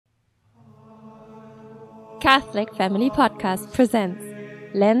Catholic Family Podcast presents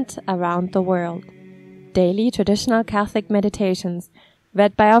Lent Around the World, daily traditional Catholic meditations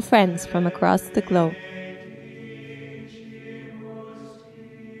read by our friends from across the globe.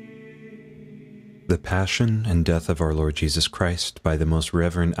 The Passion and Death of Our Lord Jesus Christ by the Most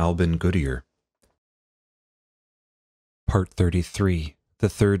Reverend Alban Goodier. Part 33, the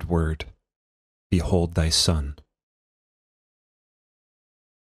third word, Behold thy Son.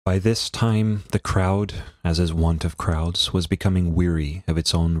 By this time the crowd, as is wont of crowds, was becoming weary of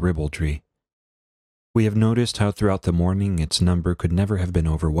its own ribaldry. We have noticed how throughout the morning its number could never have been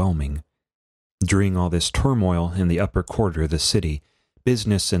overwhelming. During all this turmoil in the upper quarter of the city,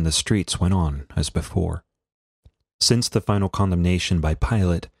 business in the streets went on as before. Since the final condemnation by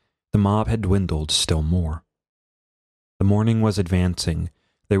Pilate, the mob had dwindled still more. The morning was advancing.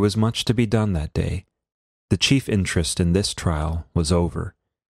 There was much to be done that day. The chief interest in this trial was over.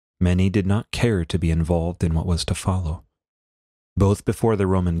 Many did not care to be involved in what was to follow. Both before the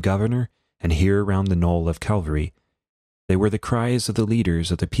Roman governor and here around the knoll of Calvary, they were the cries of the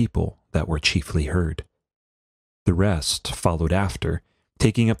leaders of the people that were chiefly heard. The rest followed after,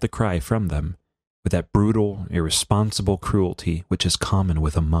 taking up the cry from them, with that brutal, irresponsible cruelty which is common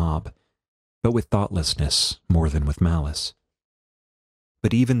with a mob, but with thoughtlessness more than with malice.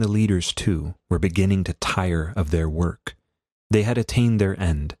 But even the leaders, too, were beginning to tire of their work. They had attained their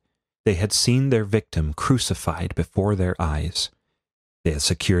end. They had seen their victim crucified before their eyes. They had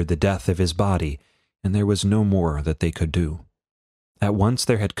secured the death of his body, and there was no more that they could do. At once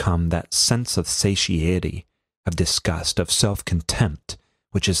there had come that sense of satiety, of disgust, of self-contempt,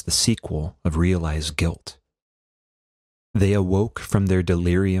 which is the sequel of realized guilt. They awoke from their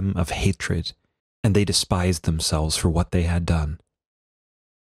delirium of hatred, and they despised themselves for what they had done.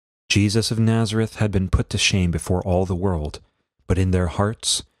 Jesus of Nazareth had been put to shame before all the world, but in their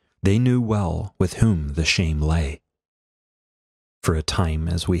hearts they knew well with whom the shame lay. For a time,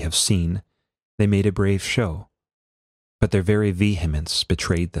 as we have seen, they made a brave show, but their very vehemence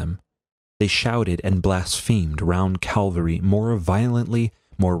betrayed them. They shouted and blasphemed round Calvary more violently,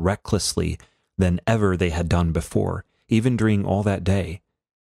 more recklessly than ever they had done before, even during all that day.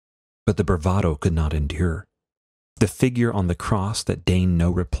 But the bravado could not endure. The figure on the cross that deigned no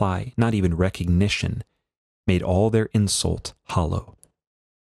reply, not even recognition, made all their insult hollow.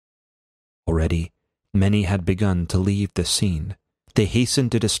 Already, many had begun to leave the scene. They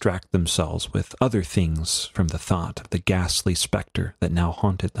hastened to distract themselves with other things from the thought of the ghastly spectre that now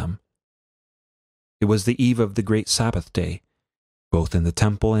haunted them. It was the eve of the great Sabbath day. Both in the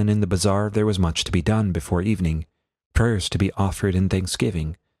temple and in the bazaar there was much to be done before evening, prayers to be offered in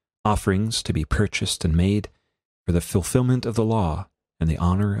thanksgiving, offerings to be purchased and made for the fulfillment of the law and the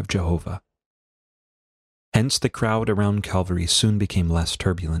honor of Jehovah. Hence the crowd around Calvary soon became less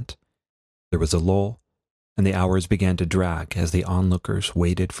turbulent. There was a lull, and the hours began to drag as the onlookers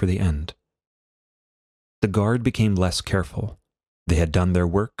waited for the end. The guard became less careful. They had done their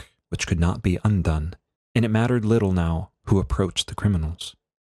work, which could not be undone, and it mattered little now who approached the criminals.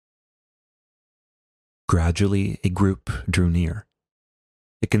 Gradually a group drew near.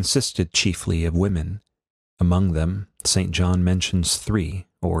 It consisted chiefly of women. Among them, St. John mentions 3,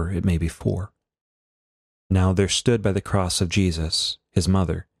 or it may be 4. Now there stood by the cross of Jesus his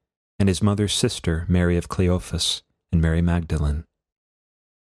mother, and his mother's sister, Mary of Cleophas, and Mary Magdalene.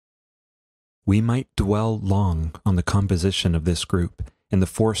 We might dwell long on the composition of this group and the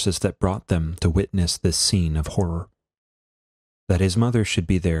forces that brought them to witness this scene of horror. That his mother should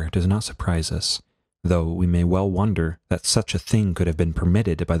be there does not surprise us, though we may well wonder that such a thing could have been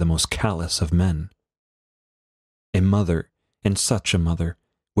permitted by the most callous of men. A mother, and such a mother,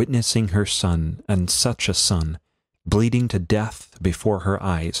 witnessing her son, and such a son, bleeding to death before her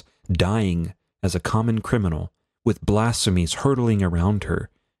eyes, dying as a common criminal, with blasphemies hurtling around her,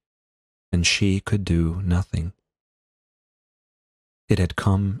 and she could do nothing. It had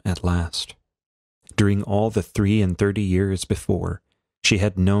come at last. During all the 33 years before, she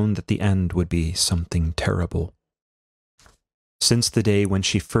had known that the end would be something terrible. Since the day when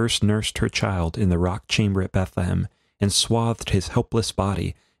she first nursed her child in the rock chamber at Bethlehem and swathed his helpless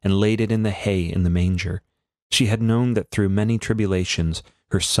body and laid it in the hay in the manger, she had known that through many tribulations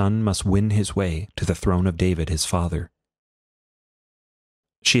her son must win his way to the throne of David his father.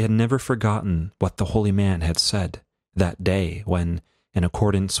 She had never forgotten what the holy man had said that day when, in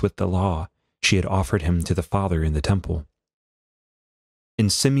accordance with the law, she had offered him to the Father in the temple.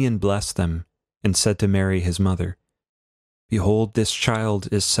 And Simeon blessed them and said to Mary his mother, Behold, this child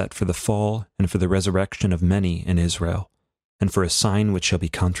is set for the fall and for the resurrection of many in Israel, and for a sign which shall be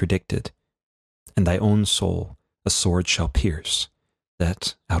contradicted. And thy own soul a sword shall pierce,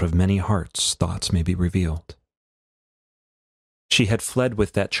 that out of many hearts thoughts may be revealed. She had fled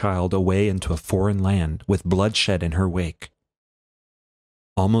with that child away into a foreign land with bloodshed in her wake.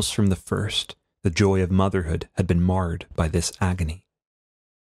 Almost from the first, the joy of motherhood had been marred by this agony.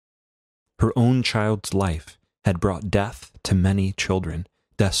 Her own child's life had brought death to many children,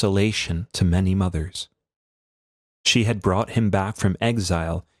 desolation to many mothers. She had brought him back from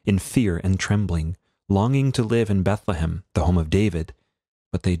exile in fear and trembling, longing to live in Bethlehem, the home of David,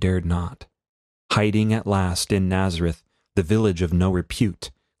 but they dared not, hiding at last in Nazareth, the village of no repute,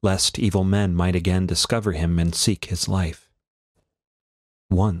 lest evil men might again discover him and seek his life.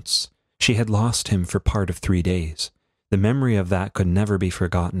 Once she had lost him for part of 3 days. The memory of that could never be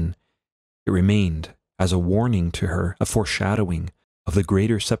forgotten. It remained as a warning to her, a foreshadowing of the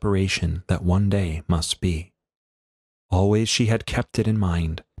greater separation that one day must be. Always she had kept it in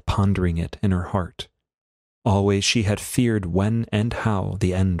mind, pondering it in her heart. Always she had feared when and how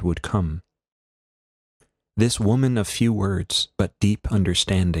the end would come. This woman of few words, but deep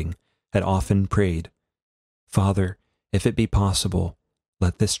understanding, had often prayed, "Father, if it be possible,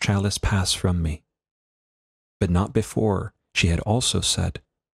 let this chalice pass from me." But not before she had also said,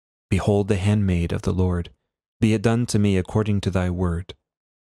 "Behold the handmaid of the Lord, be it done to me according to thy word.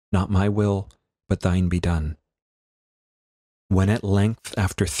 Not my will, but thine be done." When at length,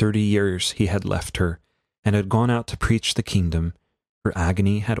 after 30 years, he had left her, and had gone out to preach the kingdom, her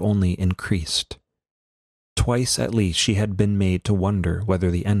agony had only increased. Twice at least she had been made to wonder whether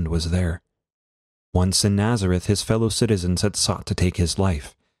the end was there. Once in Nazareth his fellow citizens had sought to take his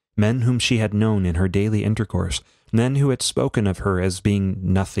life, men whom she had known in her daily intercourse, men who had spoken of her as being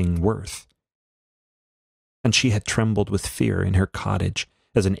nothing worth. And she had trembled with fear in her cottage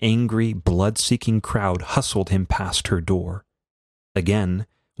as an angry, blood-seeking crowd hustled him past her door. Again,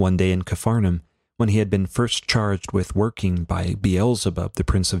 one day in Capharnaum, when he had been first charged with working by Beelzebub, the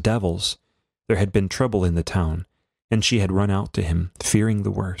prince of devils, there had been trouble in the town, and she had run out to him, fearing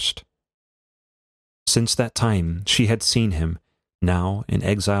the worst. Since that time she had seen him, now in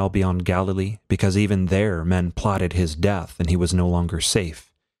exile beyond Galilee, because even there men plotted his death and he was no longer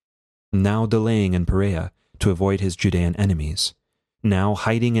safe, now delaying in Perea to avoid his Judean enemies, now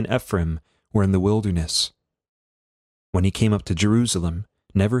hiding in Ephraim or in the wilderness. When he came up to Jerusalem,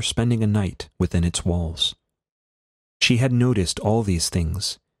 never spending a night within its walls. She had noticed all these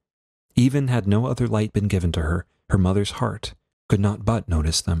things. Even had no other light been given to her, her mother's heart could not but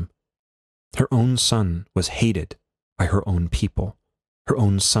notice them. Her own son was hated by her own people. Her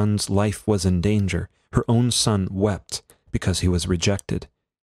own son's life was in danger. Her own son wept because he was rejected,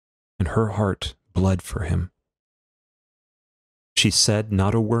 and her heart bled for him. She said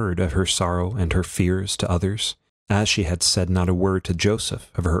not a word of her sorrow and her fears to others, as she had said not a word to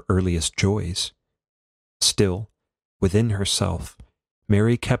Joseph of her earliest joys. Still, within herself,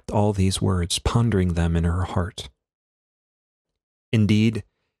 Mary kept all these words, pondering them in her heart. Indeed,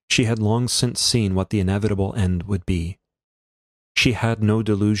 she had long since seen what the inevitable end would be. She had no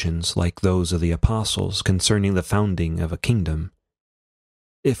delusions like those of the apostles concerning the founding of a kingdom.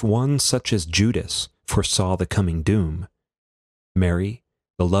 If one such as Judas foresaw the coming doom, Mary,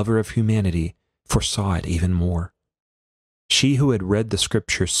 the lover of humanity, foresaw it even more. She who had read the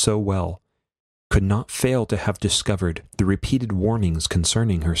Scriptures so well could not fail to have discovered the repeated warnings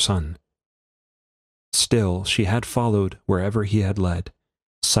concerning her son. Still, she had followed wherever he had led,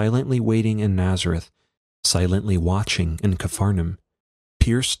 silently waiting in Nazareth, silently watching in Capharnaum,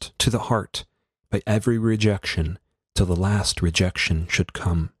 pierced to the heart by every rejection till the last rejection should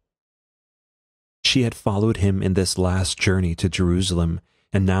come. She had followed him in this last journey to Jerusalem,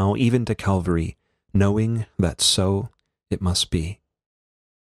 and now even to Calvary, knowing that so it must be.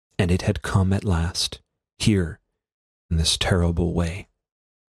 And it had come at last, here, in this terrible way.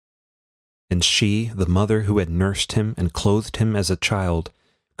 And she, the mother who had nursed him and clothed him as a child,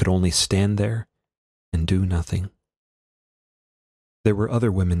 could only stand there and do nothing. There were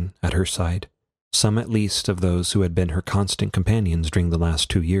other women at her side, some at least of those who had been her constant companions during the last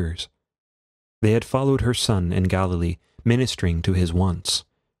 2 years. They had followed her son in Galilee, ministering to his wants.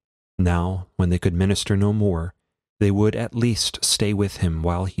 Now, when they could minister no more, they would at least stay with him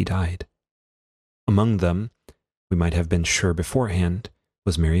while he died. Among them, we might have been sure beforehand,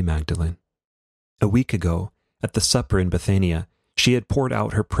 was Mary Magdalene. A week ago, at the supper in Bethania, she had poured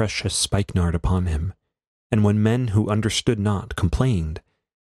out her precious spikenard upon him, and when men who understood not complained,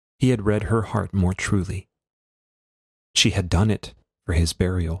 he had read her heart more truly. She had done it for his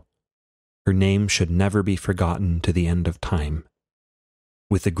burial. Her name should never be forgotten to the end of time.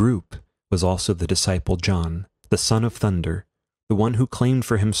 With the group was also the disciple John, the son of thunder, the one who claimed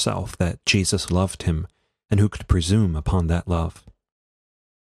for himself that Jesus loved him, and who could presume upon that love.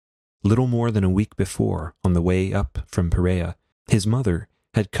 little more than a week before, on the way up from Perea, his mother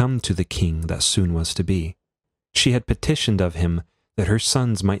had come to the king that soon was to be. She had petitioned of him that her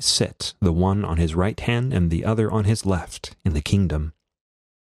sons might sit, the one on his right hand and the other on his left, in the kingdom.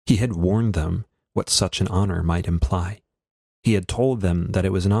 He had warned them what such an honor might imply. He had told them that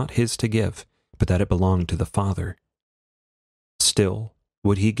it was not his to give, but that it belonged to the Father. Still,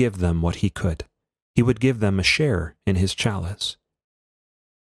 would he give them what he could? He would give them a share in his chalice.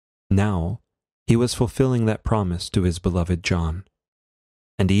 Now, he was fulfilling that promise to his beloved John.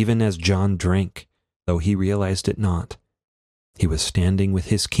 And even as John drank, though he realized it not, he was standing with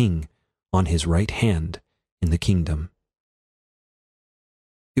his king on his right hand in the kingdom.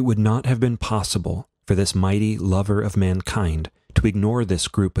 It would not have been possible for this mighty lover of mankind to ignore this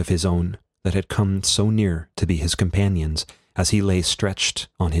group of his own that had come so near to be his companions as he lay stretched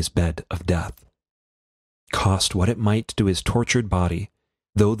on his bed of death. Cost what it might to his tortured body,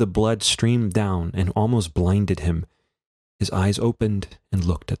 though the blood streamed down and almost blinded him, his eyes opened and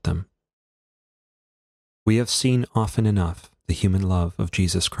looked at them. We have seen often enough the human love of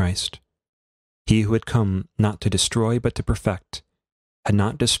Jesus Christ. He who had come not to destroy but to perfect, had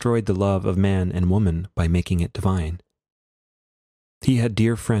not destroyed the love of man and woman by making it divine. He had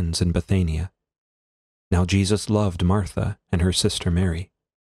dear friends in Bethania. Now Jesus loved Martha and her sister Mary.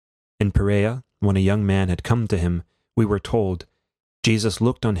 In Perea, when a young man had come to him, we were told, Jesus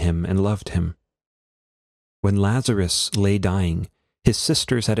looked on him and loved him. When Lazarus lay dying, his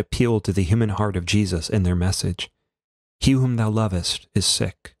sisters had appealed to the human heart of Jesus in their message, He whom thou lovest is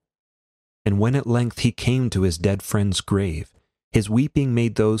sick. And when at length he came to his dead friend's grave, his weeping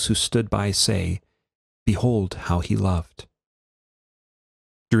made those who stood by say, Behold how he loved.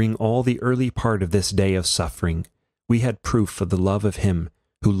 During all the early part of this day of suffering, we had proof of the love of him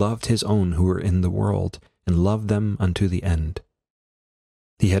who loved his own who were in the world, and loved them unto the end.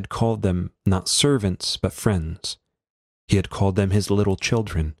 He had called them not servants, but friends. He had called them his little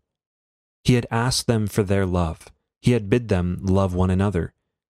children. He had asked them for their love. He had bid them love one another.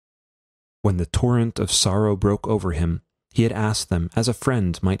 When the torrent of sorrow broke over him, he had asked them, as a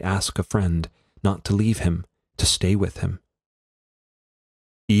friend might ask a friend, not to leave him, to stay with him.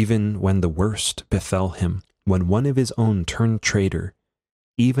 Even when the worst befell him, when one of his own turned traitor,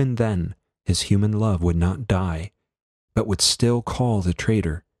 even then his human love would not die, but would still call the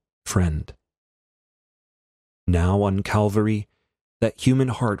traitor friend. Now on Calvary, that human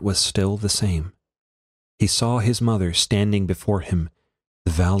heart was still the same. He saw his mother standing before him,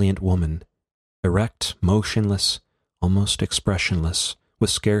 the valiant woman, erect, motionless, almost expressionless, with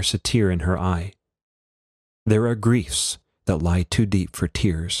scarce a tear in her eye. There are griefs that lie too deep for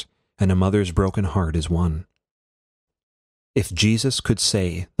tears, and a mother's broken heart is one. If Jesus could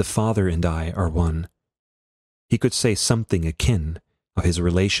say, the Father and I are one, he could say something akin of his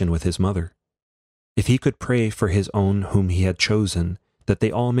relation with his mother. If he could pray for his own whom he had chosen, that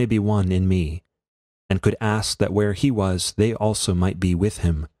they all may be one in me, and could ask that where he was they also might be with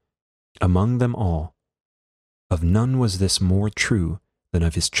him, among them all, of none was this more true than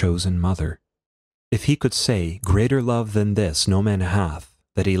of his chosen mother. If he could say, greater love than this no man hath,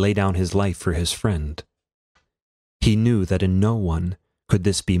 that he lay down his life for his friend, he knew that in no one could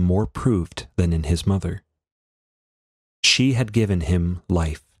this be more proved than in his mother. She had given him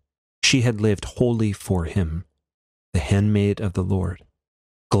life. She had lived wholly for him, the handmaid of the Lord.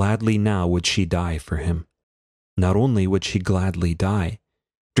 Gladly now would she die for him. Not only would she gladly die,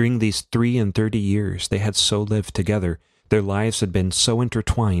 during these 33 years they had so lived together, their lives had been so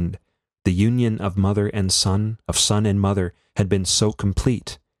intertwined, the union of mother and son, of son and mother, had been so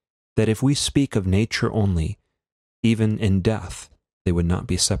complete, that if we speak of nature only, even in death they would not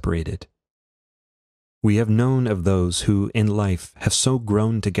be separated. We have known of those who in life have so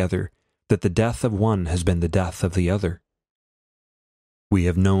grown together that the death of one has been the death of the other. We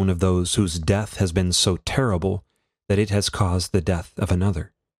have known of those whose death has been so terrible that it has caused the death of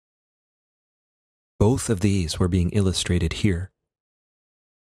another. Both of these were being illustrated here.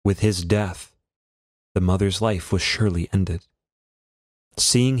 With his death, the mother's life was surely ended.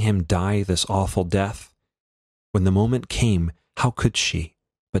 Seeing him die this awful death, when the moment came, how could she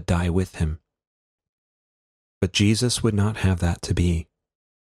but die with him? But Jesus would not have that to be.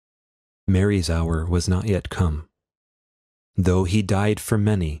 Mary's hour was not yet come. Though he died for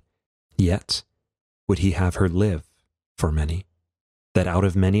many, yet would he have her live for many, that out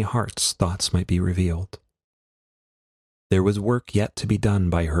of many hearts thoughts might be revealed. There was work yet to be done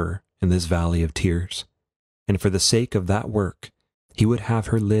by her in this valley of tears, and for the sake of that work he would have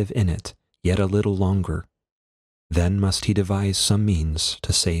her live in it yet a little longer. Then must he devise some means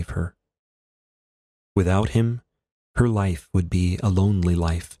to save her. Without him, her life would be a lonely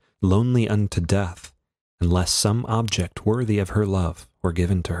life, lonely unto death, unless some object worthy of her love were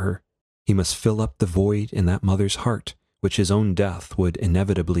given to her. He must fill up the void in that mother's heart, which his own death would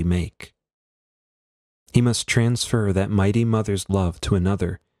inevitably make. He must transfer that mighty mother's love to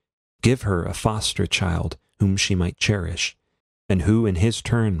another, give her a foster child whom she might cherish, and who in his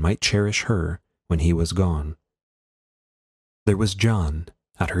turn might cherish her when he was gone. There was John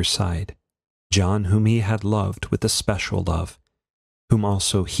at her side, John whom he had loved with a special love, whom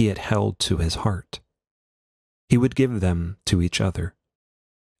also he had held to his heart. He would give them to each other.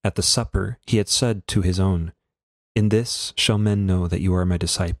 At the supper he had said to his own, "In this shall men know that you are my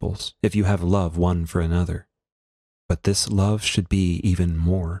disciples, if you have love one for another. But this love should be even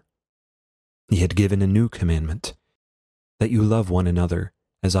more. He had given a new commandment, that you love one another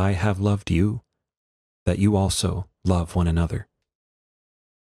as I have loved you, that you also love one another."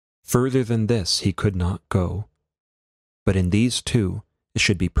 Further than this he could not go, but in these two it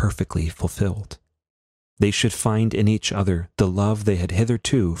should be perfectly fulfilled. They should find in each other the love they had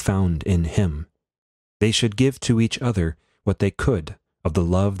hitherto found in him. They should give to each other what they could of the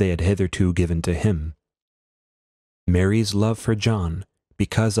love they had hitherto given to him. Mary's love for John,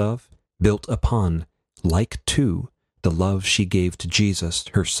 because of, built upon, like to, the love she gave to Jesus,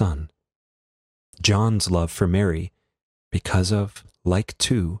 her son. John's love for Mary, because of, like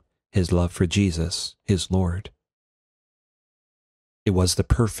to, his love for Jesus, his Lord. It was the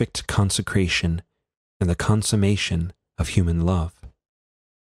perfect consecration and the consummation of human love.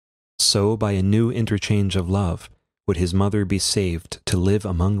 So by a new interchange of love would his mother be saved to live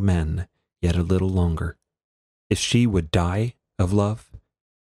among men yet a little longer. If she would die of love,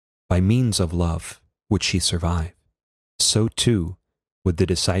 by means of love would she survive. So too would the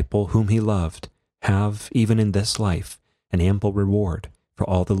disciple whom he loved have, even in this life, an ample reward for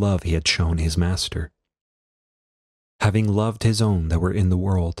all the love he had shown his master. Having loved his own that were in the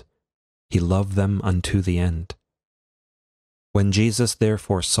world, he loved them unto the end. When Jesus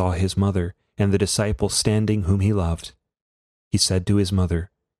therefore saw his mother and the disciple standing whom he loved, he said to his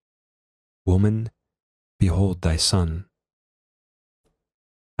mother, "Woman, behold thy son."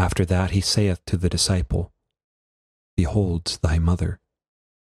 After that he saith to the disciple, "Behold thy mother."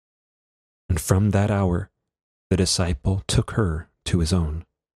 And from that hour the disciple took her to his own.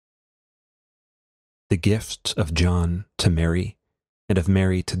 The gift of John to Mary, and of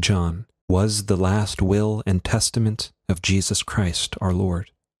Mary to John, was the last will and testament of Jesus Christ our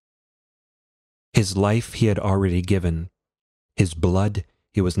Lord. His life he had already given, his blood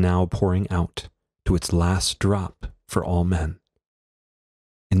he was now pouring out to its last drop for all men.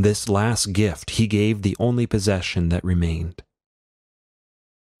 In this last gift he gave the only possession that remained.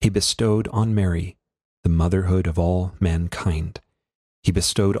 He bestowed on Mary the motherhood of all mankind. He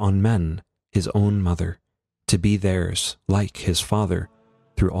bestowed on men his own mother, to be theirs like his Father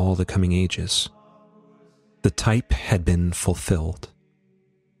through all the coming ages. The type had been fulfilled.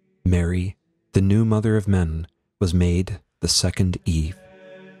 Mary, the new mother of men, was made the second Eve.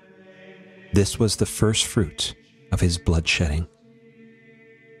 This was the first fruit of his bloodshedding.